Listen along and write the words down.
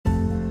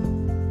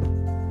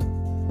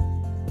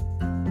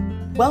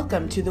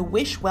Welcome to the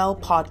Wish Well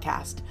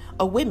podcast,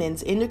 a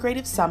women's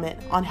integrative summit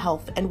on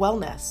health and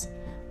wellness.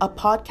 A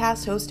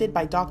podcast hosted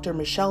by Dr.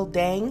 Michelle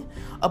Dang,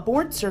 a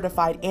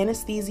board-certified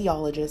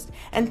anesthesiologist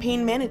and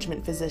pain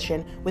management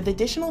physician with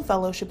additional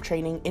fellowship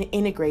training in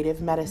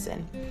integrative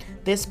medicine.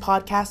 This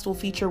podcast will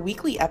feature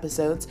weekly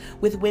episodes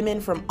with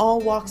women from all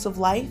walks of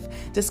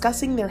life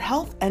discussing their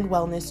health and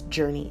wellness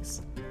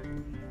journeys.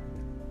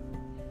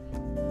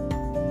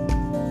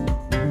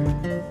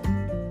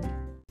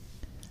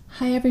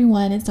 Hi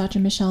everyone, it's Dr.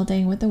 Michelle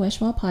Dang with the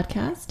Wish Well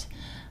podcast.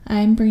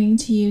 I'm bringing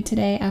to you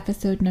today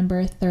episode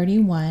number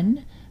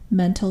 31,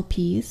 Mental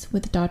Peace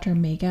with Dr.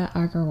 Megha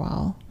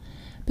Agarwal.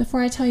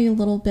 Before I tell you a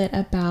little bit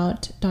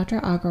about Dr.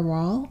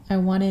 Agarwal, I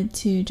wanted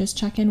to just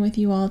check in with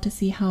you all to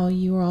see how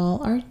you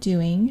all are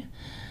doing.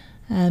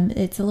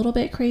 It's a little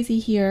bit crazy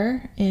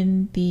here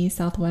in the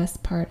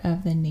southwest part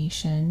of the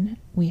nation.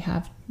 We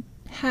have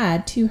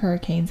had 2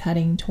 hurricanes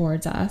heading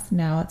towards us.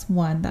 Now it's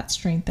one that's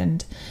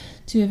strengthened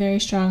to a very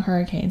strong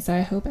hurricane. So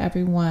I hope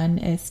everyone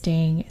is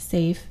staying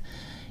safe,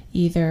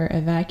 either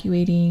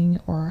evacuating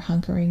or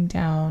hunkering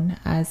down,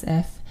 as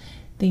if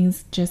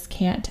things just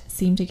can't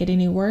seem to get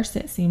any worse.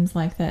 It seems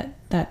like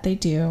that they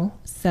do.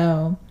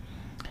 So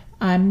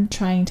I'm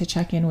trying to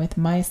check in with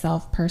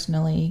myself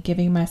personally,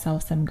 giving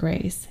myself some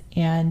grace.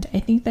 And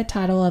I think the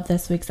title of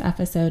this week's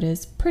episode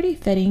is pretty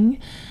fitting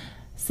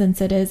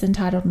since it is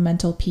entitled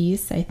Mental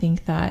Peace. I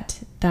think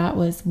that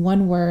was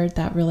one word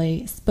that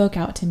really spoke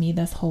out to me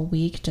this whole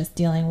week, just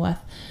dealing with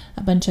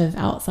a bunch of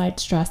outside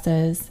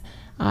stresses.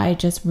 I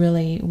just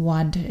really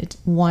wanted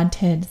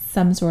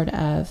some sort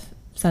of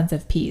sense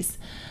of peace.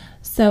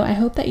 So I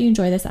hope that you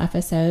enjoy this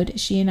episode.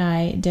 She and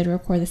I did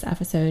record this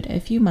episode a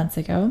few months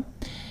ago.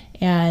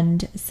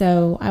 And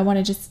so I want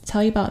to just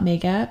tell you about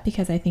Megha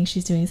because I think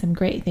she's doing some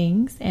great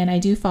things, and I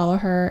do follow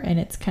her, and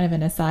it's kind of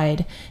an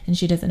aside, and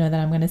she doesn't know that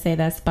I'm going to say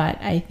this, but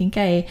I think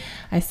I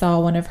saw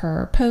one of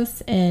her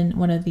posts in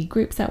one of the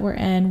groups that we're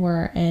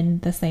in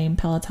the same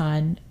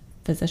Peloton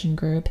physician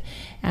group,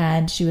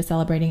 and she was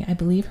celebrating, I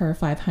believe, her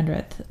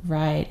 500th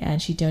ride,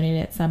 and she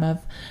donated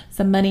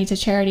some money to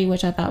charity,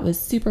 which I thought was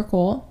super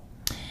cool.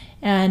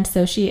 And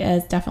so she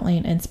is definitely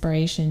an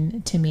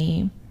inspiration to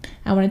me.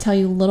 I want to tell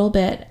you a little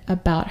bit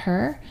about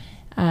her.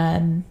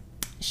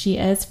 She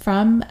is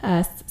from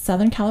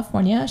Southern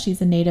California. She's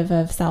a native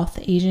of South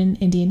Asian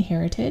Indian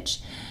heritage,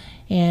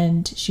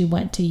 and she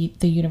went to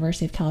the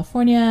University of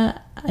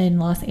California in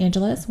Los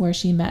Angeles, where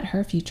she met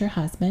her future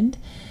husband.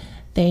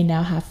 They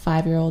now have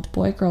 5-year-old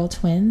boy-girl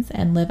twins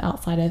and live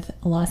outside of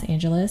Los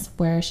Angeles,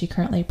 where she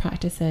currently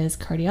practices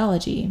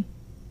cardiology.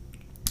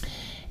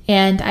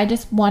 And I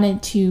just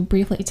wanted to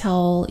briefly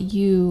tell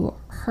you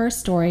her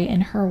story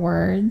in her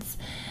words.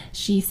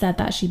 She said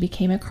that she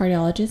became a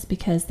cardiologist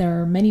because there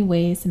are many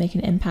ways to make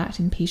an impact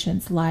in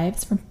patients'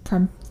 lives,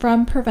 from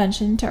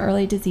prevention to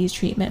early disease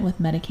treatment with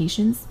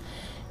medications,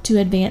 to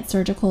advanced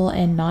surgical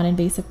and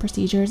non-invasive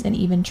procedures, and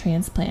even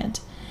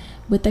transplant.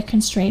 With the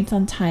constraints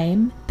on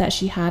time that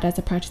she had as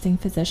a practicing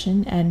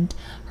physician and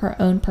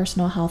her own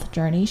personal health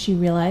journey, she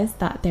realized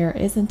that there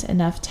isn't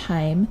enough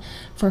time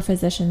for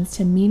physicians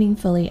to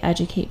meaningfully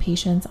educate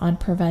patients on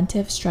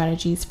preventive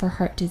strategies for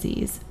heart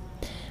disease.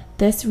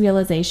 This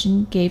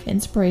realization gave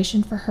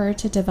inspiration for her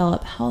to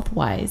develop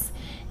HealthWise,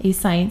 a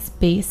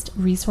science-based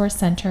resource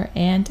center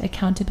and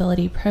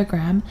accountability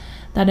program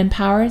that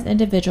empowers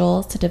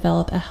individuals to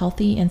develop a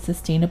healthy and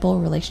sustainable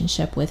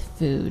relationship with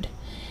food.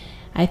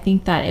 I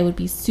think that it would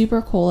be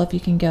super cool if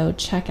you can go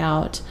check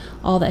out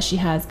all that she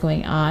has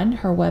going on.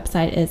 Her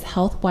website is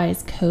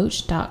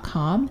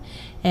healthwisecoach.com,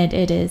 and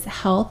it is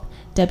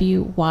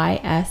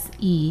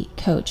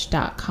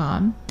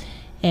healthwisecoach.com.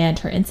 And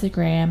her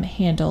Instagram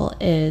handle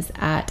is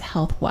at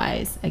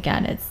healthwise.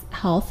 Again, it's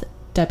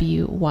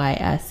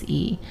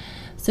healthwise.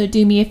 So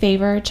do me a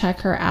favor,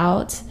 check her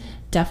out.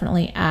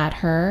 Definitely add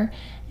her.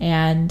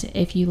 And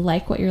if you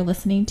like what you're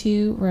listening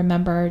to,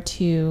 remember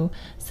to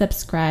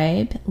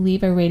subscribe,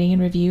 leave a rating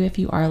and review if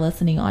you are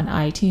listening on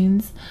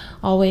iTunes.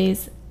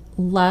 Always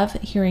love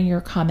hearing your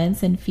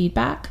comments and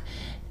feedback.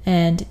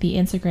 And the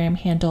Instagram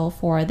handle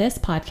for this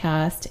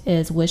podcast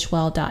is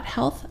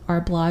wishwell.health.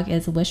 Our blog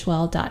is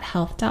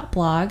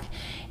wishwell.health.blog.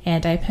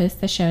 And I post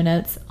the show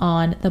notes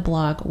on the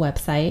blog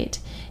website.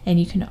 And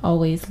you can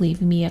always leave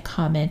me a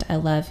comment. I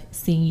love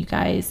seeing you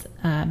guys,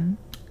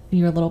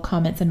 your little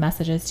comments and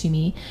messages to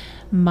me.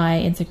 My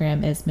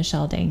Instagram is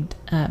Michelle Dang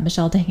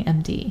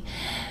MD.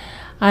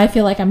 I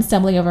feel like I'm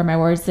stumbling over my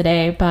words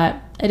today, but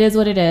it is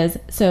what it is.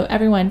 So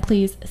everyone,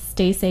 please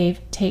stay safe,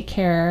 take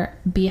care,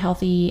 be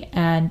healthy,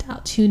 and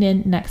I'll tune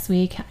in next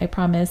week. I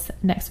promise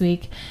next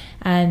week.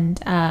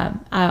 And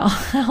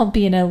I'll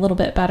be in a little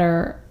bit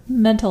better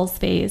mental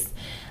space.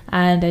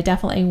 And I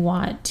definitely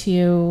want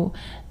to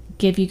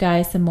give you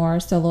guys some more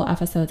solo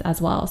episodes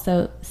as well.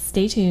 So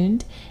stay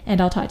tuned,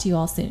 and I'll talk to you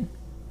all soon.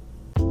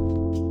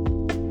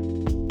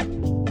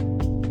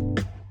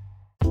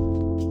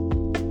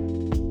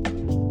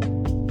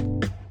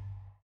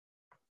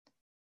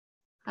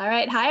 All right.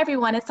 right. Hi,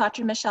 everyone. It's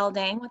Dr. Michelle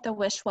Dang with the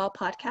Wish Well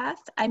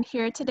podcast. I'm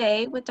here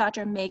today with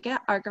Dr. Megha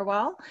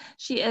Agarwal.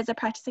 She is a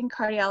practicing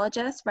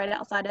cardiologist right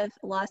outside of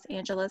Los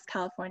Angeles,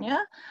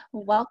 California.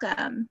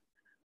 Welcome.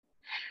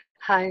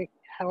 Hi,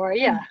 how are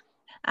you?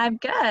 I'm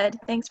good.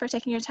 Thanks for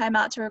taking your time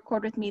out to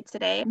record with me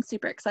today. I'm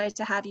super excited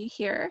to have you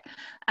here.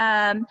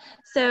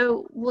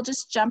 So we'll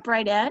just jump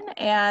right in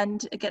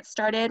and get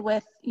started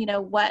with,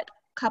 what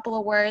couple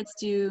of words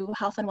do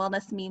health and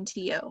wellness mean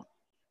to you?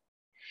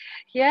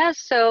 Yeah,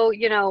 so,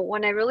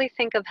 when I really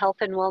think of health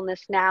and wellness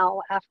now,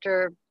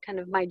 after kind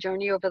of my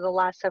journey over the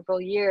last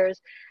several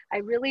years, I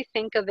really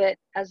think of it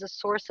as a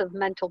source of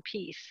mental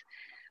peace,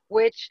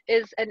 which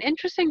is an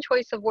interesting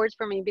choice of words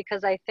for me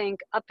because I think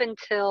up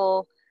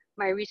until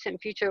my recent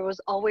future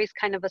was always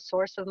kind of a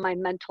source of my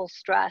mental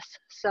stress.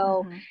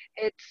 So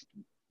it's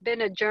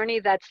been a journey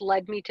that's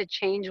led me to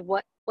change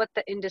what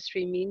the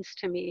industry means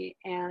to me.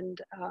 And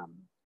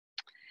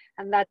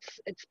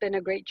it's been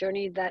a great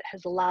journey that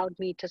has allowed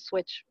me to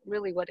switch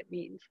really what it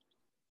means.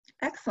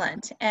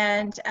 Excellent.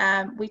 And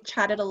we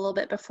chatted a little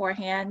bit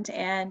beforehand,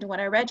 and when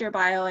I read your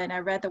bio and I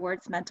read the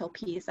words mental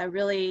peace, I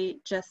really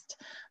just,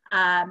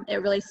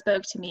 it really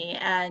spoke to me.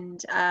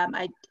 And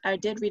I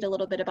did read a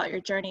little bit about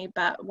your journey,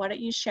 but why don't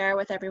you share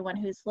with everyone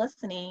who's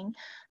listening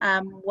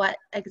what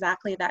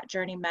exactly that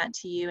journey meant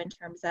to you in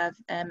terms of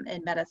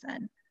in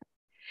medicine?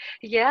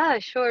 Yeah,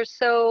 sure.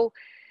 So,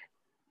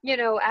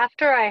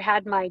 after I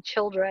had my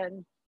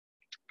children,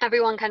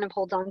 everyone kind of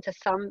holds on to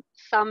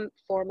some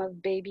form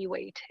of baby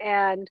weight.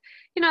 And,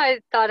 I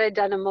thought I'd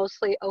done a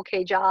mostly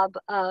okay job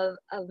of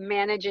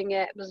managing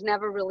it. Was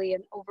never really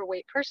an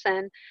overweight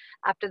person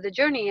after the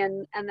journey.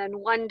 And then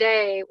one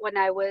day when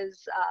I was,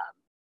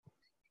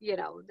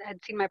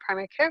 had seen my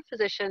primary care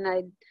physician,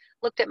 I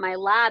looked at my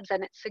labs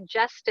and it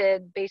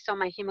suggested, based on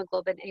my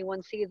hemoglobin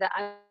A1C, that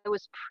I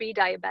was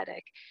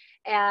pre-diabetic.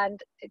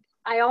 And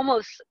I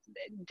almost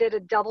did a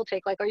double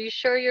take. Like, are you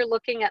sure you're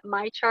looking at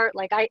my chart?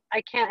 Like, I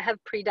can't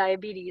have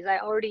pre-diabetes. I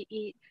already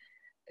eat,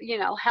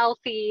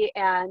 healthy,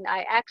 and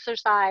I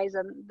exercise,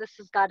 and this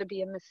has got to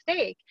be a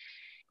mistake.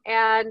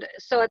 And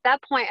so at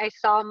that point, I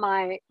saw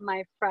my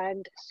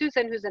friend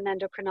Susan, who's an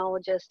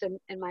endocrinologist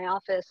in my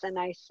office, and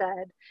I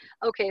said,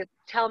 okay,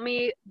 tell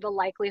me the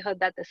likelihood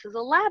that this is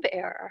a lab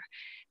error.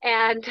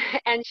 And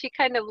she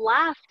kind of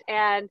laughed,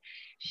 and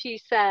she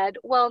said,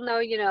 well, no,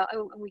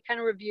 and we kind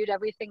of reviewed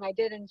everything I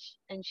did,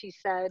 and she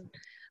said,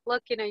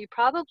 look, you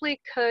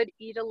probably could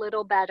eat a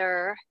little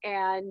better,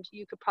 and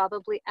you could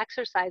probably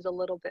exercise a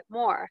little bit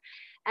more.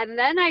 And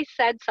then I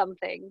said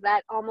something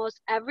that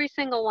almost every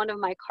single one of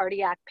my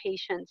cardiac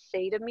patients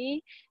say to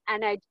me,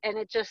 and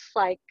it just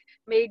like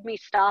made me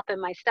stop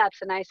in my steps.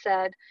 And I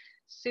said,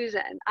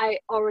 Susan, I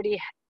already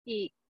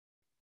eat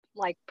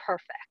like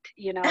perfect.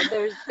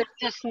 There's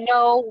just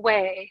no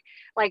way,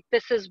 like,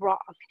 this is wrong.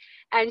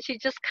 And she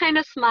just kind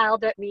of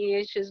smiled at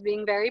me. She was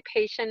being very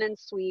patient and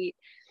sweet,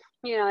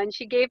 and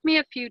she gave me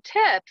a few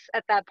tips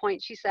at that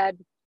point. She said,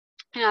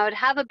 I would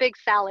have a big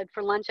salad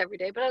for lunch every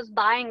day, but I was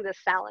buying this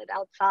salad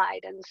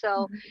outside. And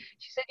so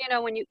she said,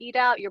 when you eat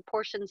out, your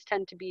portions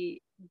tend to be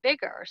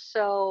bigger.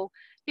 So,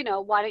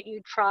 why don't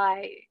you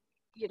try,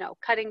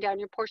 cutting down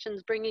your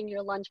portions, bringing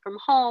your lunch from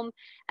home,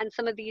 and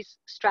some of these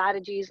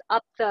strategies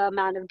up the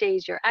amount of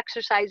days you're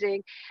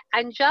exercising.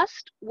 And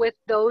just with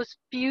those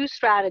few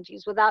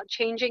strategies, without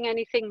changing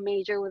anything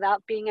major,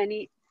 without being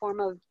any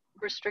form of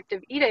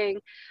restrictive eating,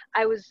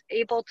 I was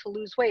able to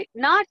lose weight,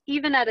 not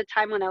even at a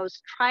time when I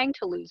was trying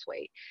to lose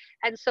weight.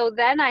 And so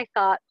then I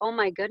thought, oh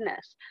my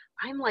goodness,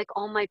 I'm like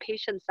all my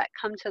patients that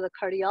come to the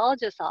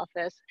cardiologist's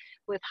office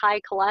with high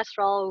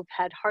cholesterol, who've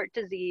had heart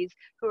disease,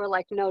 who are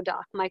like, no,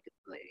 doc, my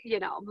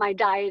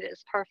diet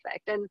is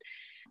perfect.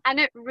 And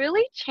it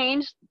really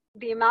changed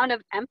the amount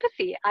of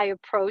empathy I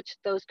approached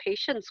those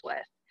patients with.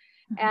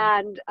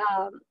 And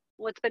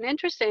what's been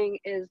interesting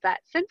is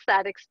that since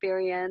that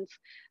experience,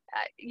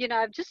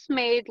 I've just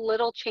made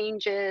little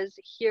changes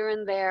here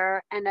and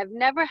there, and I've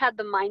never had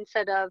the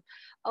mindset of,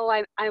 oh,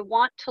 I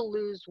want to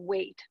lose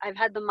weight. I've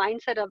had the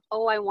mindset of,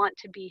 oh, I want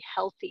to be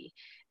healthy.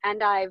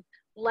 And I've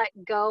let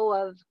go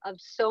of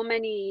so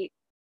many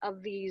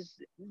of these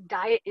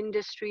diet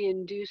industry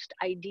induced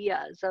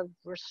ideas of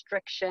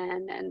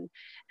restriction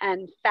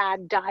and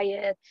fad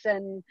diets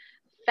and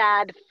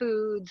fad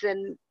foods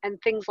and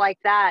things like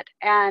that.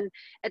 And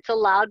it's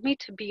allowed me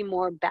to be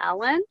more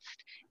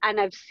balanced, and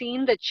I've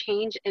seen the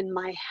change in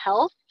my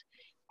health,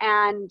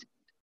 and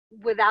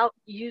without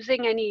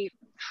using any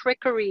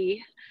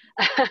trickery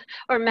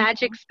or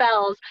magic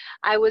spells,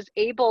 I was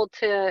able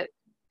to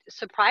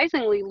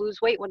surprisingly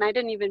lose weight when I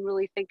didn't even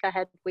really think I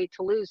had weight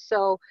to lose.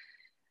 So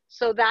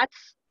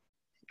that's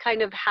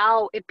kind of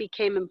how it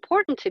became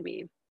important to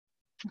me.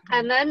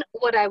 And then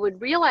what I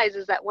would realize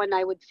is that when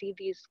I would see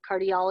these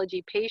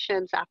cardiology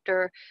patients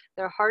after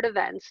their heart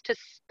events, to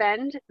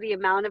spend the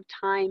amount of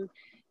time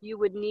you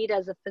would need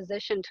as a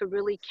physician to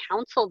really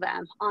counsel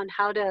them on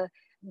how to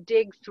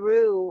dig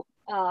through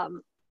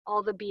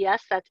all the BS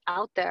that's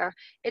out there,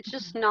 it's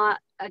just not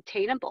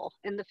attainable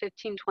in the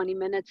 15-20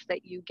 minutes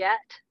that you get,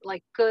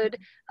 like good,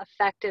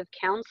 effective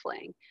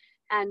counseling.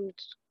 and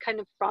kind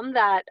of from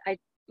that, I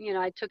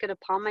took it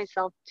upon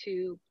myself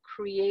to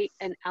create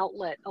an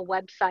outlet, a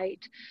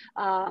website,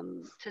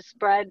 to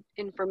spread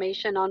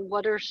information on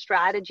what are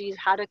strategies,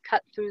 how to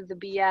cut through the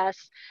BS,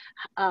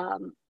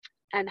 um,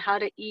 and how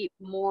to eat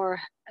more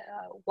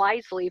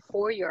wisely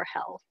for your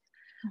health.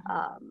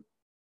 Um,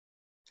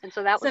 and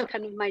so that was So,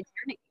 kind of my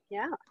journey.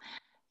 Yeah.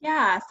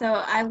 yeah,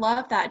 so I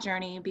love that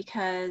journey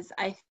because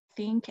I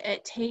think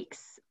it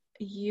takes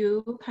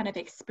you kind of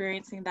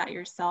experiencing that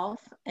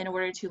yourself in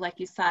order to, like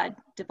you said,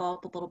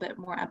 develop a little bit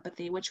more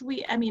empathy, which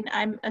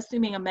I'm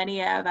assuming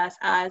many of us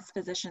as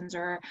physicians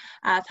or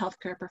as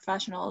healthcare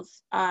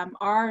professionals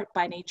are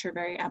by nature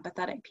very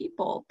empathetic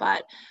people,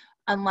 but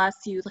unless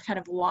you kind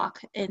of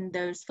walk in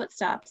those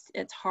footsteps,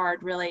 it's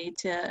hard really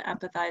to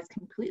empathize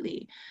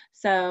completely.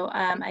 So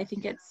I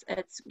think it's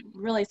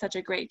really such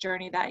a great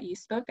journey that you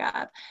spoke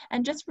of.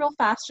 And just real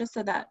fast, just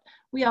so that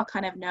we all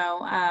kind of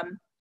know,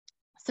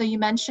 so you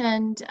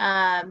mentioned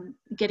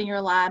getting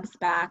your labs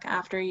back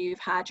after you've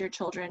had your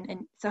children.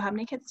 And so how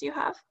many kids do you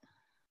have?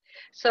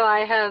 So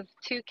I have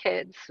two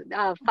kids,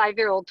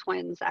 5-year-old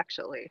twins,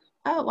 actually.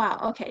 Oh, wow.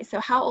 Okay. So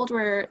how old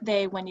were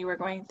they when you were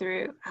going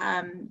through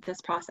this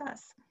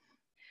process?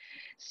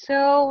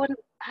 So when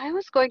I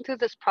was going through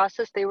this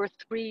process, they were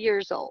 3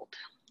 years old.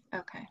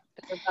 Okay.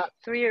 They were about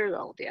 3 years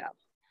old, yeah.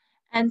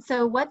 And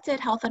so what did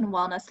health and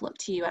wellness look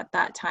to you at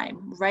that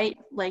time, right?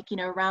 Like,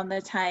 around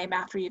the time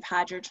after you've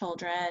had your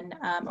children,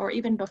 or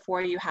even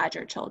before you had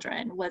your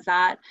children, was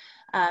that,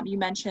 you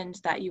mentioned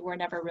that you were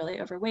never really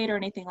overweight or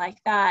anything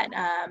like that,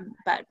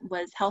 but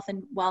was health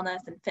and wellness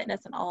and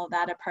fitness and all of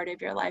that a part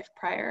of your life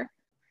prior?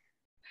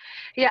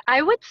 Yeah,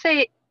 I would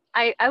say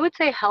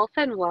health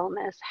and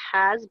wellness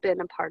has been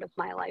a part of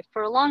my life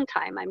for a long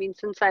time. I mean,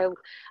 since I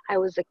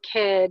was a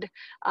kid,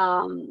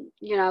 I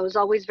was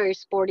always very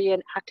sporty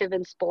and active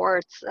in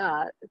sports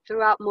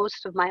throughout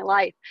most of my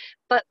life.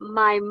 But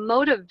my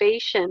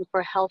motivation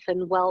for health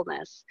and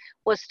wellness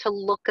was to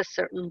look a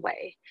certain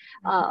way.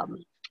 Um,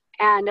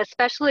 and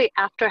especially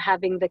after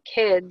having the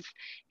kids,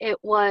 it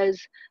was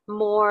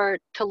more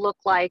to look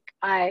like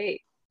I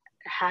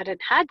hadn't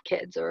had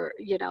kids, or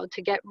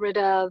to get rid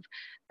of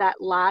that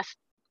last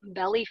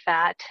belly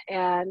fat,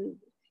 and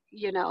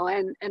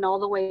all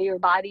the way your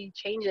body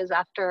changes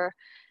after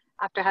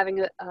having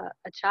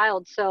a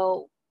child.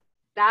 So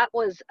that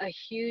was a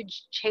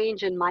huge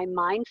change in my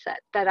mindset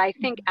that I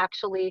think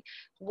actually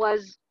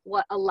was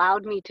what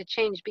allowed me to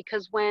change,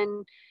 because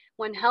when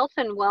health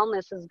and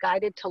wellness is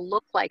guided to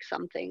look like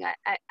something,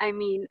 I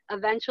mean,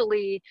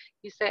 eventually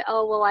you say,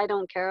 oh, well, I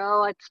don't care.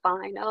 Oh, it's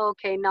fine. Oh,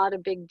 okay, not a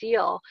big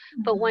deal.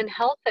 But when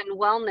health and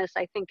wellness,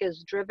 I think,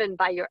 is driven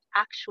by your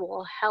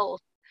actual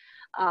health,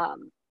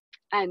 um,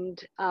 and,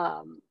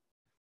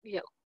 you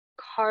know,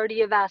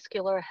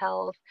 cardiovascular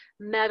health,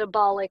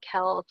 metabolic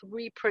health,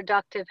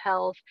 reproductive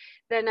health,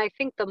 then I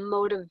think the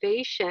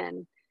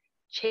motivation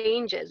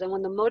changes. And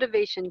when the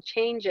motivation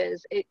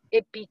changes, it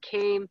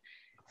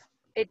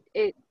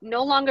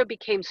no longer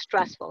became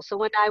stressful. So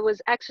when I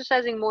was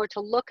exercising more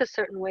to look a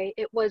certain way,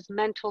 it was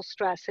mental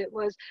stress. It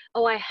was,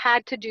 oh, I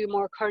had to do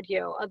more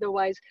cardio,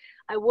 otherwise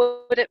I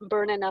wouldn't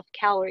burn enough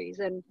calories.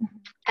 And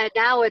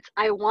now it's,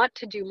 I want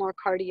to do more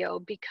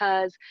cardio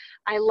because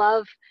I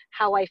love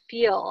how I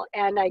feel,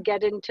 and I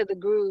get into the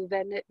groove,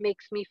 and it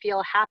makes me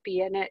feel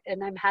happy, and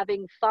I'm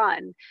having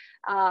fun.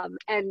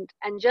 And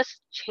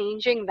just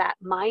changing that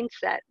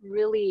mindset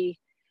really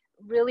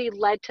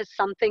led to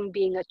something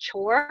being a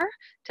chore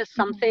to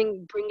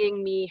something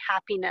bringing me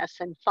happiness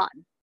and fun.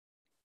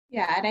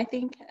 Yeah, and I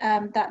think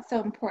that's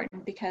so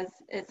important because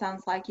it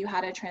sounds like you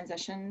had a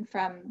transition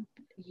from,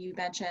 you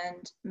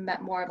mentioned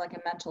more of like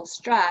a mental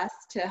stress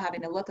to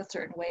having to look a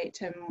certain way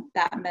to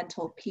that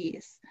mental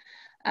peace,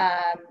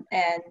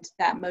 and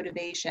that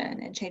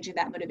motivation, and changing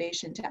that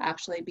motivation to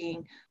actually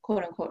being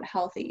quote unquote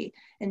healthy.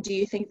 And do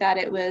you think that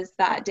it was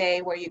that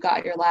day where you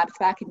got your labs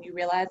back and you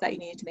realized that you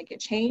needed to make a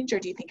change, or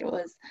do you think it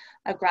was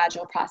a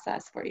gradual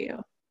process for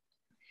you?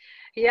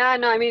 Yeah,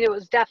 no, I mean, it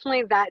was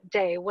definitely, that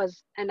day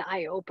was an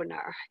eye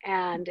opener.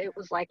 And it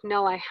was like,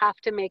 no, I have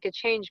to make a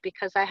change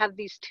because I have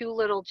these two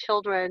little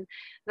children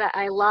that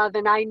I love.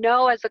 And I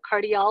know as a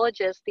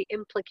cardiologist, the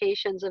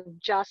implications of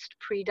just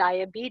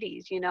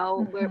pre-diabetes,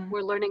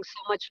 we're learning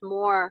so much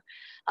more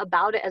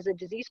about it as a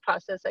disease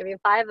process. I mean,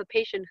 if I have a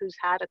patient who's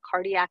had a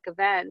cardiac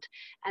event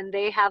and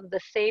they have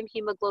the same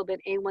hemoglobin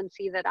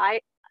A1C that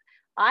I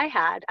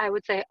had, I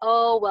would say,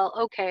 oh, well,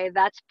 okay,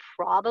 that's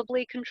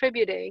probably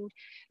contributing,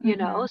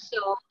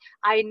 So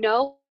I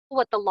know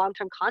what the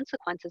long-term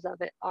consequences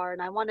of it are.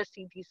 And I want to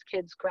see these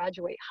kids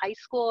graduate high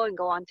school and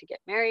go on to get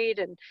married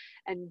and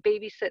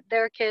babysit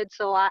their kids.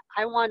 So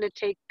I want to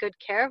take good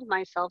care of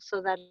myself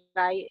so that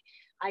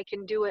I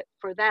can do it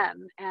for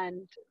them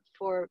and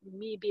for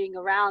me being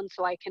around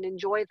so I can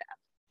enjoy them.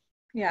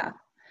 Yeah.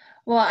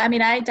 Well, I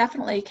mean, I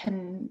definitely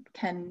can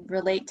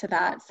relate to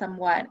that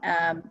somewhat.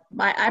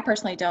 I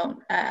personally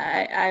don't.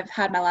 I've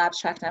had my labs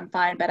checked and I'm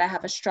fine, but I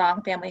have a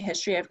strong family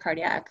history of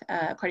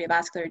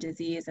cardiovascular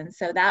disease, and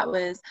so that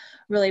was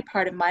really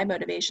part of my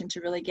motivation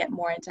to really get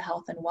more into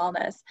health and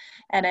wellness.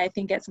 And I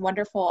think it's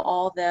wonderful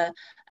all the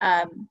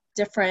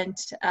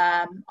different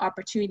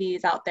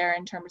opportunities out there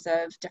in terms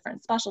of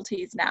different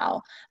specialties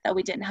now that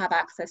we didn't have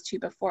access to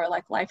before,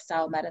 like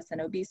lifestyle medicine,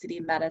 obesity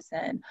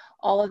medicine,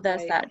 all of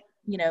this Right. that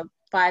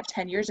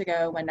 5-10 years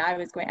ago when I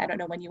was going, I don't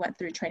know when you went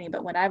through training,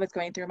 but when I was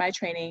going through my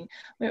training,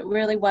 it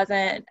really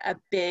wasn't a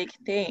big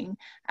thing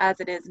as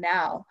it is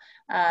now.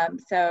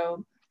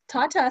 So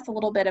talk to us a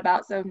little bit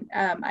about,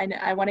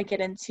 I want to get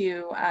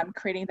into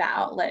creating the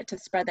outlet to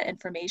spread the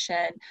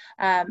information.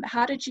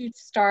 How did you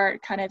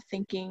start kind of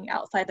thinking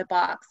outside the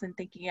box and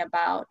thinking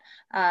about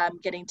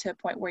getting to a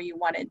point where you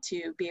wanted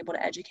to be able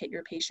to educate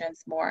your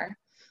patients more?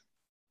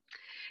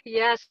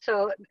 Yes,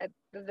 so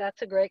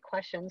that's a great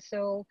question.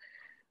 So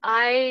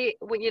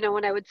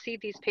when I would see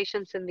these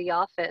patients in the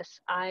office,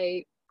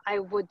 I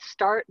would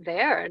start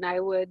there, and I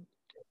would,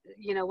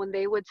 when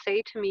they would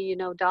say to me,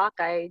 doc,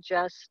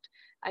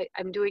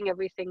 I'm doing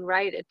everything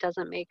right. It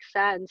doesn't make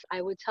sense.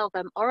 I would tell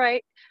them, all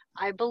right,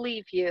 I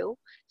believe you.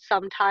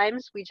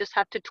 Sometimes we just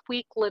have to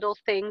tweak little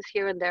things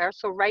here and there.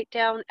 So write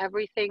down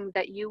everything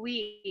that you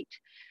eat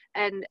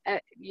and,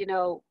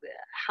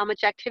 how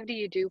much activity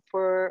you do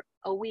for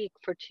a week,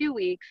 for 2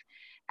 weeks,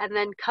 and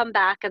then come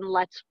back and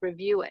let's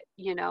review it,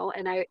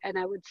 and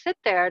I would sit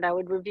there and I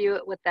would review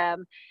it with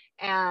them,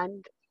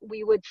 and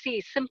we would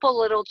see simple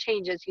little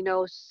changes,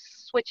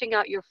 switching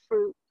out your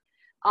fruit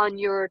on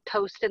your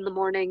toast in the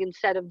morning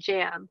instead of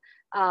jam.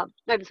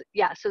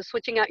 So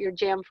switching out your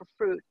jam for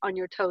fruit on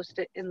your toast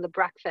in the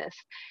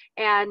breakfast,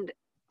 and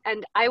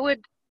I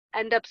would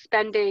end up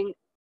spending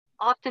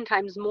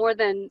oftentimes more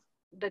than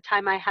the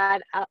time I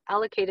had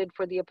allocated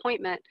for the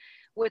appointment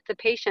with the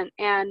patient.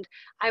 And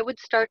I would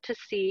start to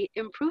see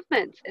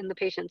improvements in the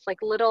patients, like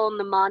little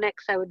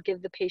mnemonics I would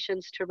give the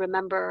patients to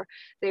remember.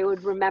 They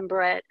would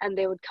remember it and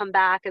they would come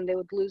back and they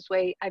would lose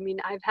weight. I mean,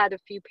 I've had a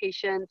few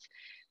patients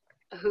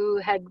who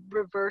had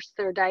reversed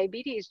their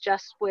diabetes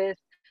just with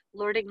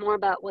learning more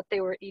about what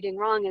they were eating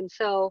wrong. And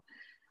so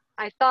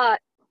I thought,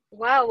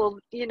 wow, well,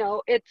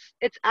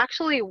 it's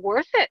actually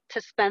worth it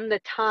to spend the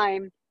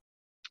time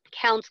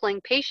counseling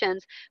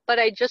patients, but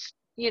I just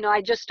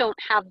don't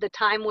have the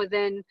time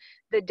within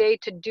the day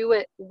to do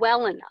it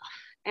well enough.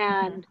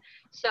 Mm-hmm. And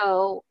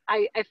so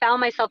I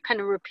found myself kind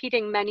of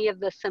repeating many of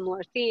the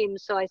similar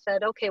themes. So I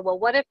said, okay, well,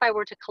 what if I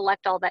were to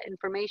collect all that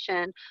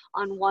information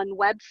on one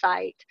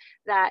website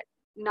that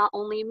not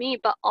only me,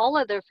 but all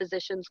other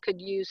physicians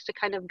could use to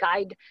kind of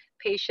guide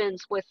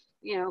patients with,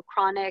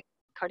 chronic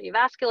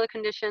cardiovascular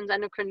conditions,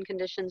 endocrine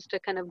conditions to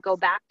kind of go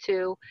back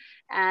to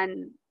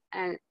and,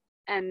 and,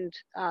 and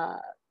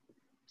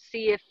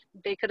see if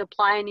they could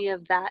apply any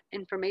of that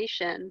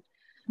information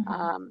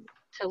Mm-hmm.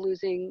 to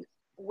losing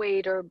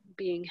weight or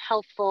being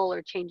healthful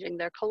or changing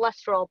their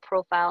cholesterol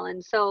profile.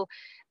 And so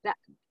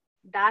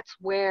that's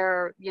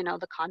where,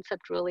 the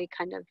concept really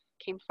kind of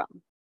came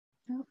from.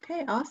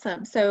 Okay,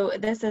 awesome. So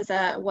this is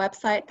a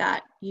website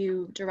that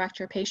you direct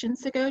your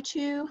patients to go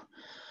to?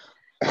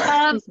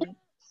 Um, Excuse me.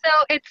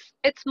 so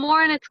it's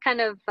more, and it's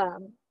kind of,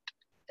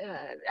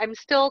 I'm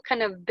still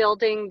kind of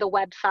building the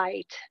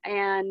website,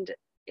 and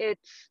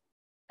it's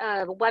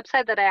a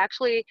website that I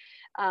actually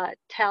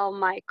tell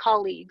my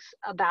colleagues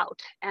about.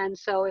 And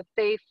so if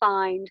they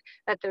find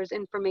that there's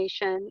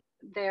information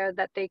there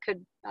that they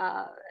could,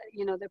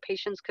 their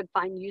patients could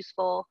find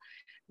useful,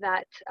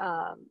 that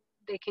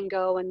they can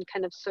go and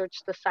kind of search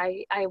the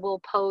site. I will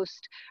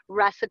post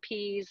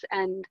recipes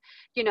and,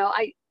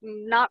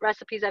 not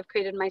recipes I've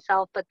created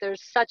myself, but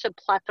there's such a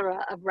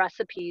plethora of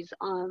recipes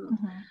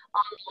Mm-hmm.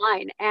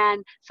 online.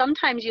 And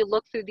sometimes you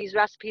look through these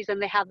recipes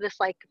and they have this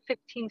like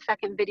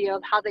 15-second video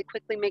of how they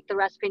quickly make the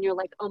recipe, and you're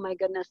like, oh my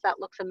goodness, that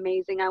looks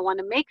amazing, I want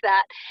to make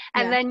that.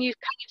 And Yeah. then you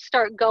kind of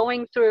start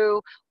going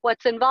through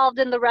what's involved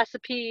in the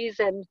recipes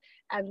and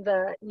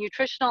the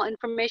nutritional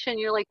information.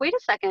 You're like, wait a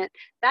second,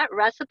 that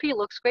recipe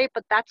looks great,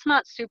 but that's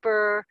not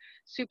super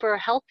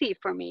healthy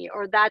for me,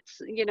 or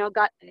that's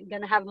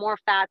gonna have more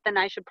fat than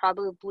I should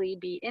probably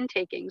be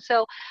intaking.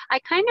 So I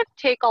kind of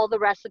take all the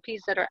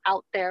recipes that are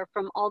out there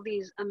from all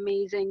these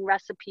amazing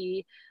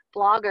recipe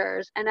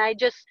bloggers, and I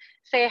just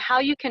say how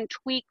you can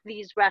tweak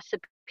these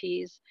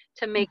recipes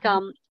to make Mm-hmm.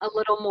 them a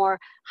little more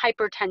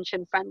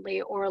hypertension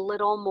friendly, or a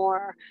little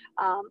more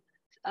um,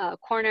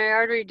 coronary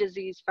artery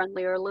disease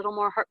friendly, or a little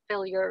more heart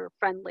failure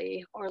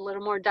friendly, or a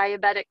little more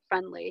diabetic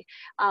friendly.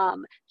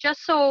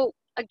 Just so,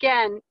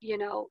 again,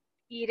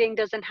 eating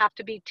doesn't have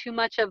to be too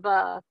much of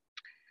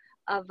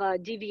a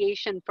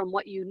deviation from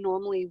what you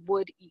normally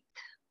would eat.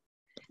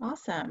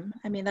 Awesome.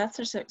 I mean, that's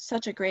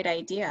such a great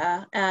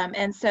idea.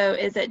 And so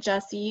is it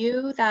just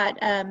you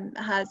that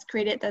has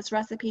created this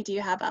recipe? Do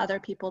you have other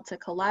people to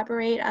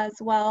collaborate as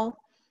well?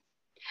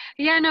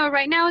 Yeah, no,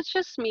 right now it's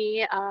just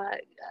me uh,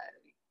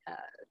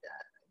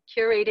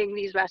 curating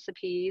these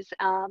recipes.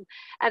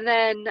 And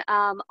then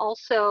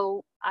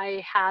also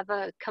I have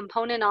a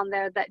component on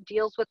there that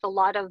deals with a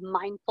lot of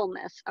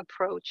mindfulness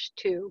approach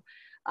to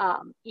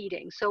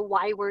eating. So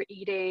why we're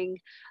eating,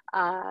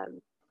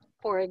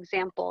 for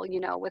example,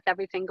 with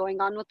everything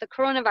going on with the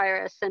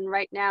coronavirus, and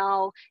right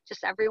now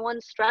just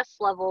everyone's stress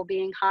level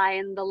being high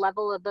and the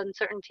level of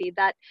uncertainty,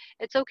 that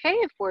it's okay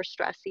if we're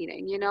stress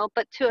eating,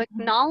 but to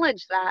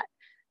acknowledge that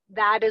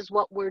that is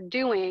what we're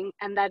doing,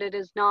 and that it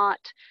is not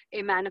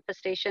a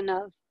manifestation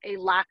of a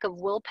lack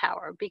of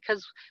willpower.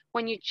 Because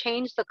when you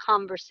change the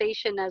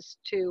conversation as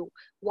to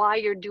why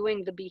you're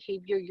doing the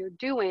behavior you're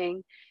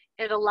doing,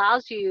 it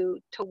allows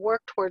you to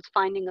work towards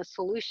finding a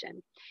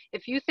solution.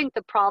 If you think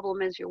the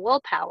problem is your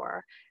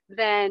willpower,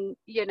 then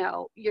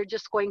you're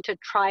just going to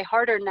try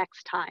harder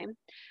next time.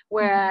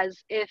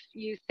 Whereas if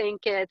you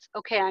think it's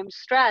okay, I'm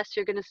stressed,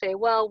 you're going to say,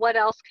 well, what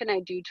else can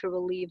I do to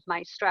relieve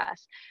my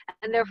stress,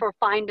 and therefore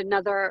find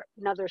another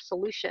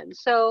solution.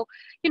 So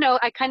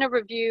I kind of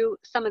review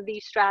some of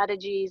these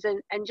strategies,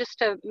 and just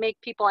to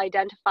make people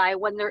identify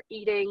when they're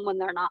eating, when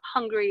they're not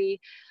hungry,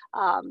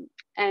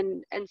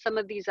 and some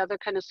of these other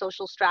kind of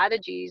social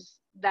strategies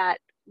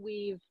that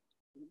we've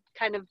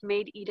kind of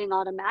made eating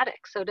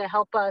automatic, so to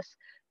help us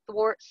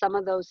thwart some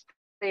of those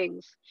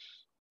things.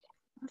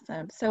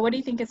 Awesome. So what do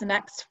you think is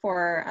next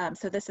for,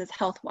 so this is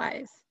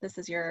HealthWise. This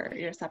is your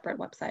separate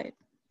website.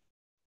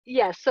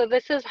 Yes. So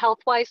this is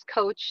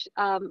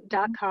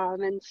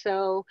healthwisecoach.com. And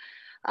so,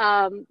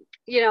 from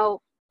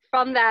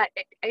that,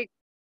 I've,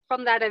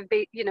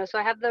 so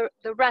I have the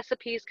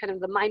recipes, kind of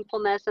the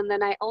mindfulness, and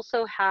then I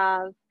also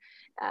have,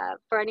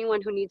 for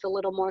anyone who needs a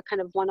little more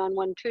kind of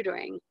one-on-one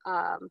tutoring,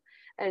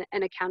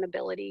 an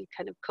accountability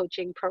kind of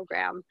coaching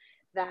program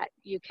that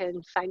you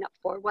can sign up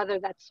for, whether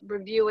that's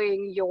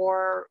reviewing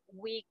your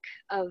week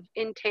of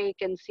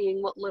intake and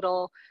seeing what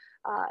little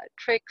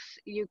tricks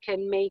you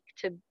can make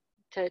to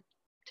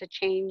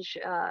change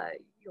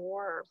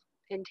your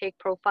intake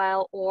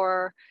profile,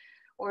 or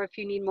if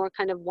you need more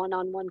kind of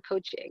one-on-one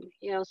coaching.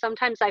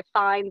 Sometimes I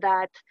find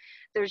that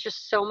there's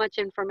just so much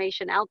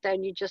information out there,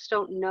 and you just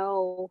don't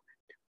know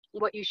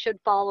what you should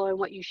follow and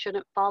what you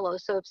shouldn't follow.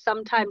 So if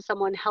sometimes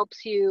someone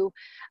helps you,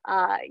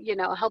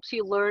 helps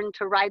you learn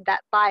to ride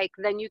that bike,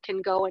 then you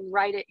can go and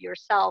ride it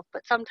yourself.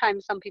 But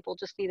sometimes some people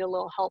just need a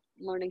little help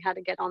learning how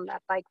to get on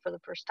that bike for the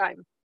first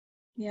time.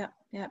 Yeah.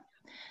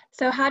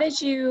 So how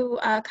did you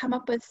come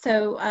up with,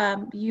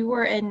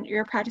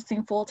 you're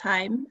practicing full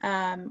time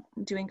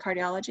doing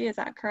cardiology, is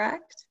that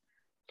correct?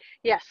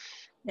 Yes.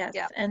 Yes.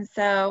 Yeah. And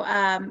so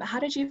how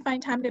did you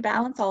find time to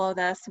balance all of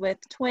this with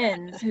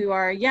twins who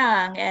are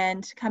young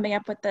and coming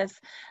up with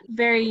this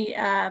very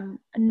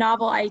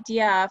novel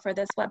idea for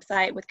this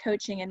website with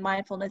coaching and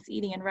mindfulness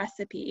eating and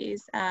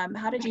recipes?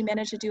 How did you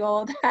manage to do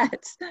all of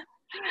that?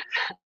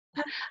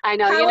 I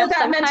know. How was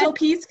that mental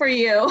peace for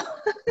you?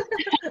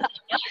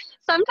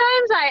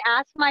 Sometimes I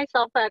ask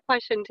myself that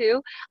question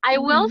too. I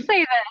will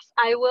say this.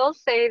 I will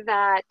say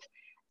that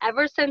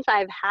ever since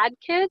I've had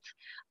kids,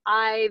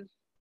 I've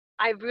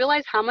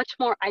realized how much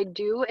more I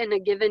do in a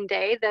given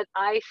day, that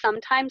I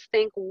sometimes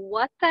think,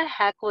 what the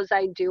heck was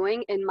I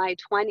doing in my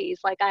 20s?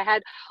 Like, I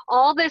had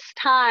all this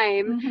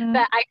time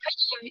that I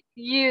could have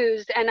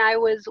used, and I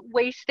was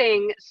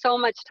wasting so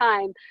much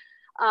time.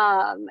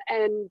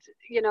 And,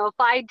 if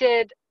I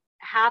did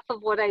half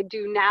of what I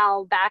do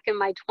now back in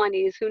my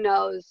 20s, who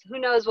knows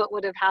what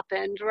would have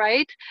happened,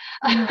 right?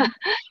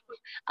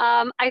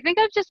 I think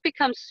I've just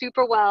become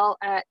super well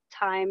at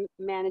time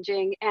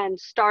managing and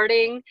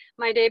starting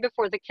my day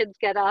before the kids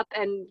get up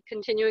and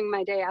continuing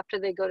my day after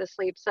they go to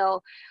sleep.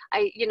 So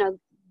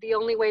the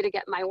only way to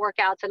get my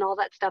workouts and all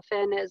that stuff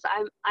in is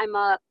I'm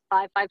up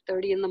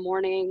 5:30 in the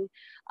morning,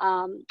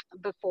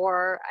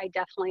 before I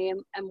definitely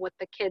am with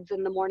the kids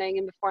in the morning,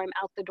 and before I'm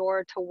out the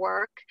door to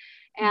work.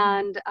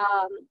 And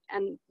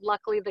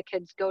luckily the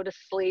kids go to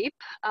sleep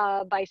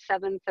by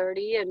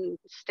 7:30 and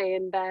stay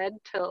in bed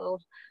till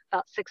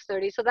about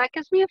 6:30. So that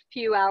gives me a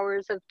few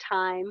hours of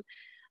time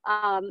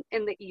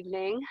in the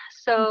evening.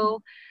 So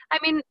I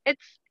mean,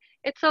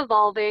 it's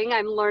evolving.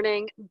 I'm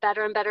learning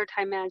better and better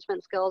time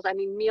management skills. I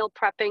mean, meal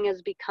prepping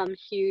has become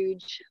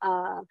huge.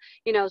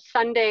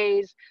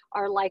 Sundays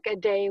are like a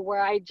day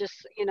where I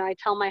just, I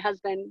tell my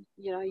husband,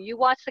 you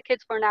watch the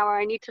kids for an hour.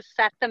 I need to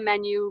set the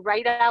menu,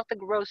 write out the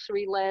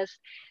grocery list,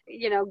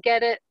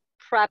 get it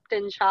prepped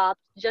and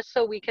chopped, just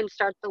so we can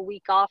start the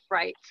week off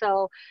right.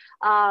 So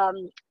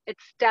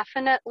it's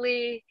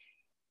definitely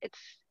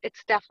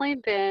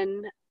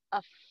been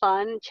a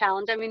fun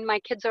challenge. I mean, my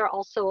kids are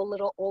also a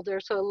little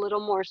older, so a little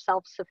more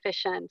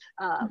self-sufficient.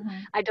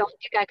 I don't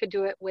think I could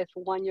do it with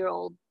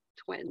 1-year-old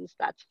twins,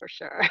 that's for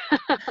sure.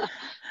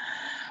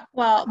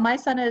 Well, my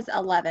son is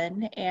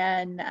 11,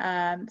 and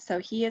so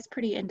he is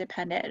pretty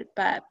independent,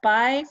 but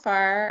by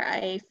far,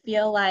 I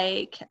feel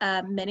like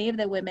many of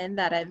the women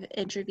that I've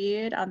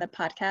interviewed on the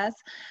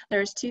podcast,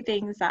 there's two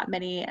things that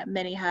many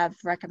have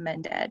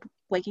recommended: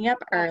 waking up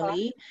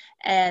early,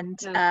 and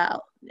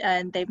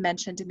they've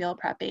mentioned meal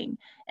prepping.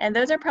 And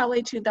those are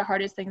probably two of the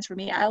hardest things for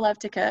me. I love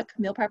to cook.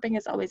 Meal prepping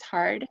is always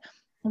hard.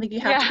 I think you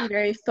have to be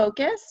very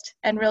focused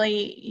and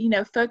really,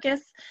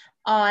 focus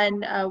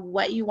on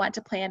what you want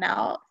to plan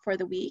out for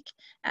the week,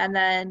 and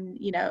then,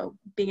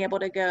 being able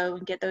to go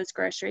and get those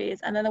groceries.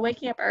 And then the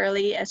waking up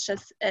early,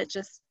 it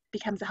just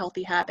becomes a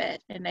healthy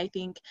habit. And I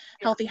think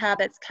healthy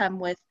habits come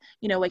with,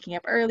 waking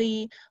up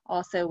early,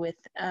 also with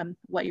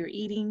what you're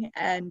eating,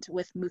 and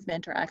with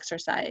movement or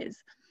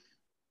exercise.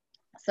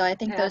 So I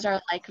think those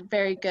are like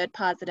very good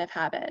positive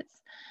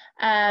habits.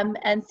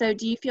 And so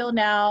do you feel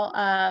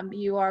now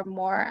you are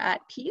more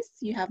at peace?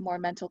 You have more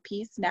mental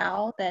peace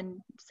now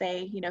than,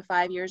 say,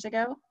 5 years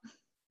ago?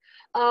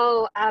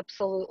 Oh,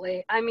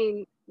 absolutely. I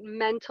mean,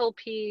 mental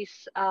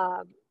peace,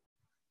 I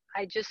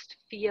just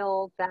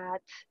feel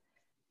that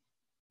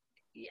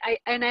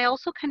I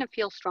also kind of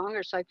feel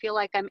stronger. So I feel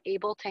like I'm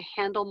able to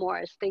handle more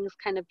as things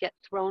kind of get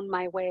thrown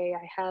my way.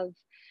 I have,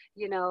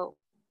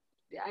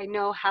 I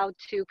know how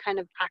to kind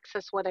of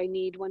access what I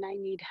need when I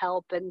need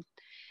help. And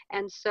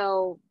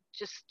so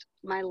just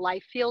my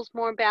life feels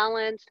more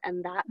balanced,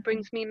 and that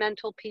brings me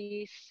mental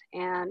peace.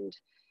 And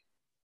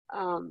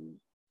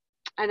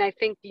I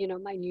think,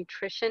 my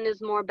nutrition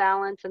is more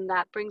balanced, and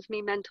that brings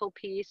me mental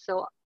peace.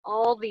 So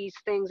all these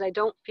things, I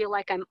don't feel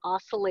like I'm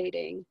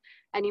oscillating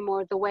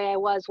anymore the way I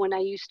was when I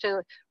used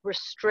to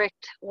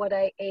restrict what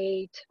I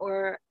ate,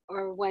 or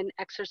when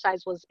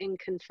exercise was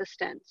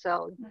inconsistent.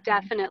 So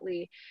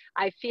definitely,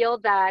 I feel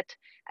that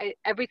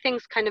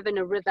everything's kind of in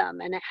a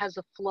rhythm, and it has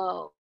a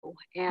flow,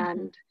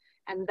 and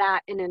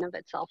that in and of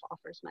itself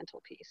offers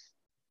mental peace.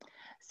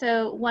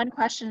 So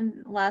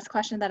last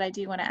question that I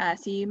do want to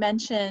ask you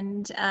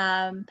mentioned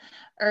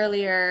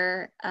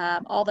earlier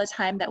all the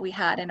time that we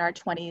had in our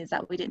 20s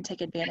that we didn't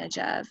take advantage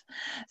of.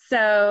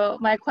 So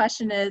my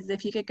question is,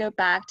 if you could go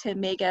back to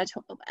Mega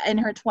in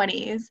her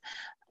 20s,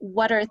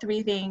 what are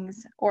 3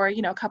 things, or,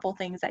 a couple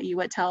things that you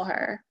would tell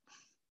her?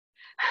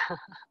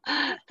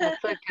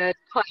 That's a good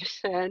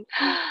question.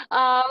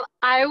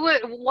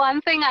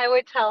 One thing I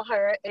would tell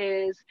her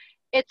is,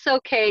 it's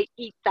okay,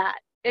 eat that.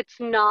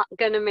 It's not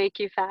going to make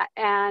you fat.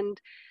 And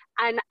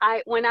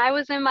when I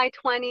was in my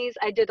 20s,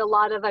 I did a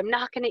lot of, I'm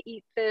not going to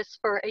eat this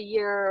for a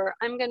year.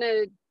 I'm going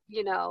to,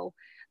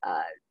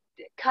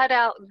 cut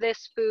out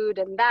this food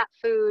and that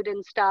food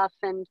and stuff.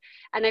 And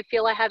I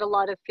feel I had a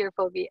lot of fear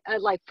phobia,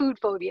 like food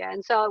phobia.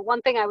 And so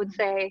one thing I would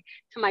say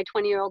to my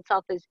 20-year-old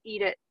self is,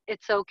 eat it.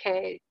 It's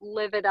okay.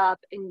 Live it up.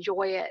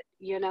 Enjoy it.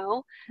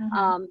 Don't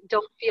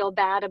feel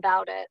bad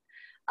about it.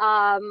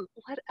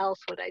 What else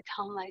would I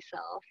tell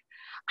myself?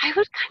 I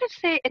would kind of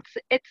say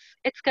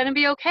it's going to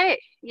be okay.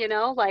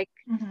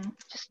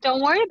 Just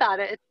don't worry about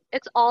it.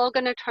 It's all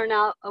going to turn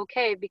out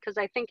okay, because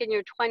I think in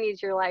your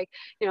 20s, you're like,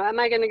 am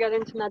I going to get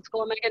into med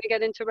school? Am I going to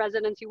get into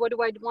residency? What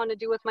do I want to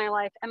do with my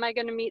life? Am I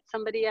going to meet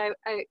somebody I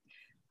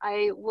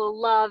will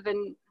love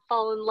and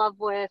fall in love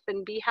with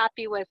and be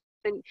happy with?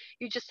 And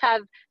you just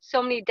have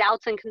so many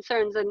doubts and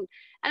concerns. And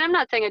I'm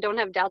not saying I don't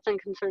have doubts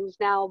and concerns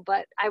now,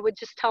 but I would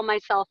just tell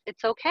myself,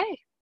 it's okay.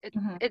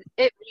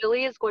 It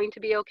really is going to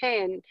be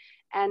okay.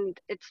 And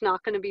it's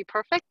not going to be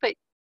perfect, but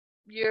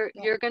you're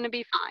going to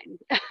be fine.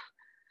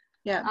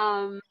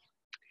 Yeah.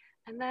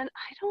 And then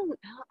I don't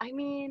know. I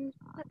mean,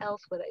 what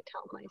else would I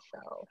tell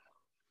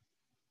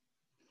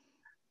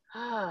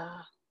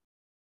myself?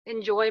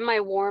 Enjoy my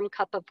warm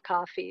cup of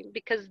coffee,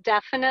 because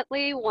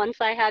definitely once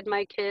I had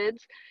my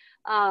kids,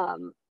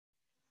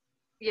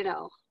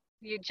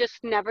 you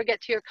just never get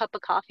to your cup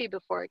of coffee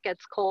before it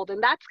gets cold.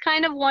 And that's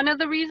kind of one of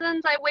the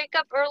reasons I wake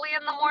up early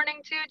in the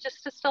morning too,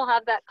 just to still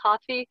have that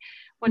coffee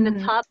when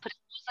it's hot, but it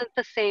wasn't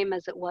the same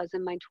as it was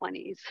in my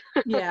 20s.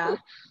 Yeah.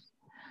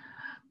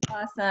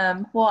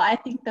 Awesome. Well, I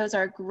think those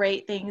are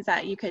great things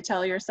that you could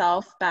tell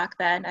yourself back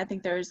then. I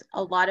think there's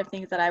a lot of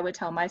things that I would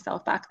tell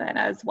myself back then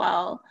as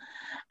well.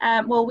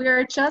 Well,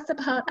 we're just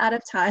about out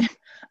of time.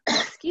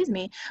 Excuse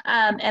me.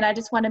 And I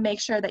just want to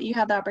make sure that you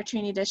have the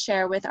opportunity to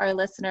share with our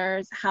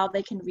listeners how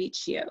they can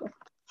reach you.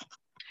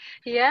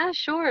 Yeah,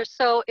 sure.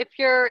 So if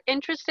you're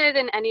interested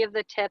in any of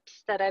the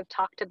tips that I've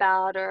talked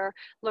about, or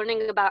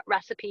learning about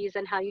recipes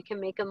and how you can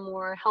make them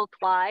more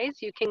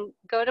health-wise, you can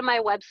go to my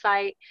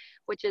website,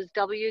 which is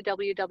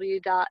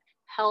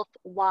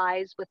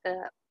www.healthwise with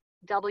a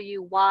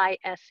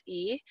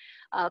W-Y-S-E,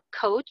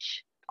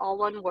 coach, all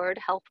one word,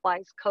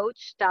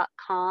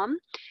 healthwisecoach.com.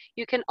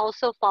 You can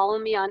also follow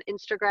me on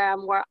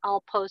Instagram, where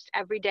I'll post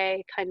every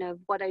day kind of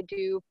what I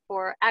do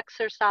for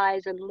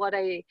exercise and what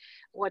I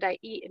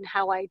eat and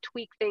how I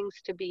tweak things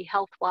to be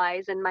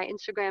health-wise. And my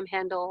Instagram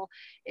handle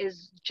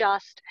is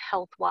just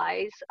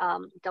healthwise,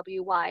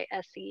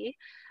 W-Y-S-E.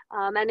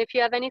 And if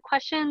you have any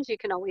questions, you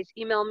can always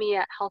email me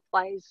at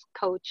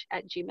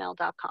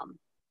healthwisecoach@gmail.com.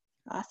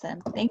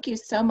 Awesome. Thank you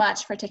so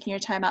much for taking your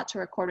time out to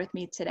record with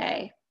me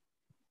today.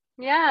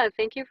 Yeah,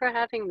 thank you for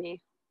having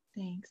me.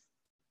 Thanks.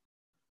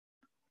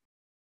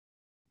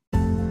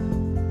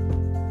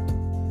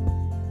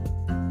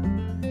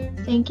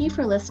 Thank you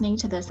for listening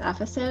to this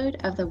episode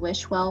of the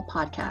Wish Well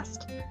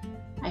podcast.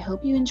 I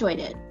hope you enjoyed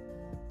it.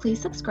 Please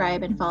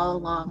subscribe and follow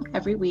along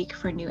every week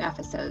for new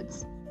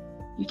episodes.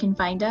 You can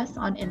find us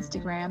on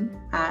Instagram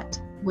at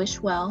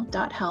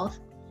wishwell.health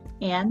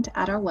and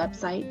at our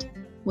website,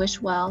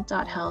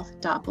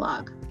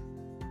 wishwell.health.blog.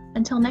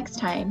 Until next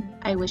time,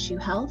 I wish you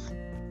health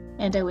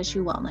and I wish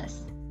you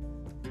wellness.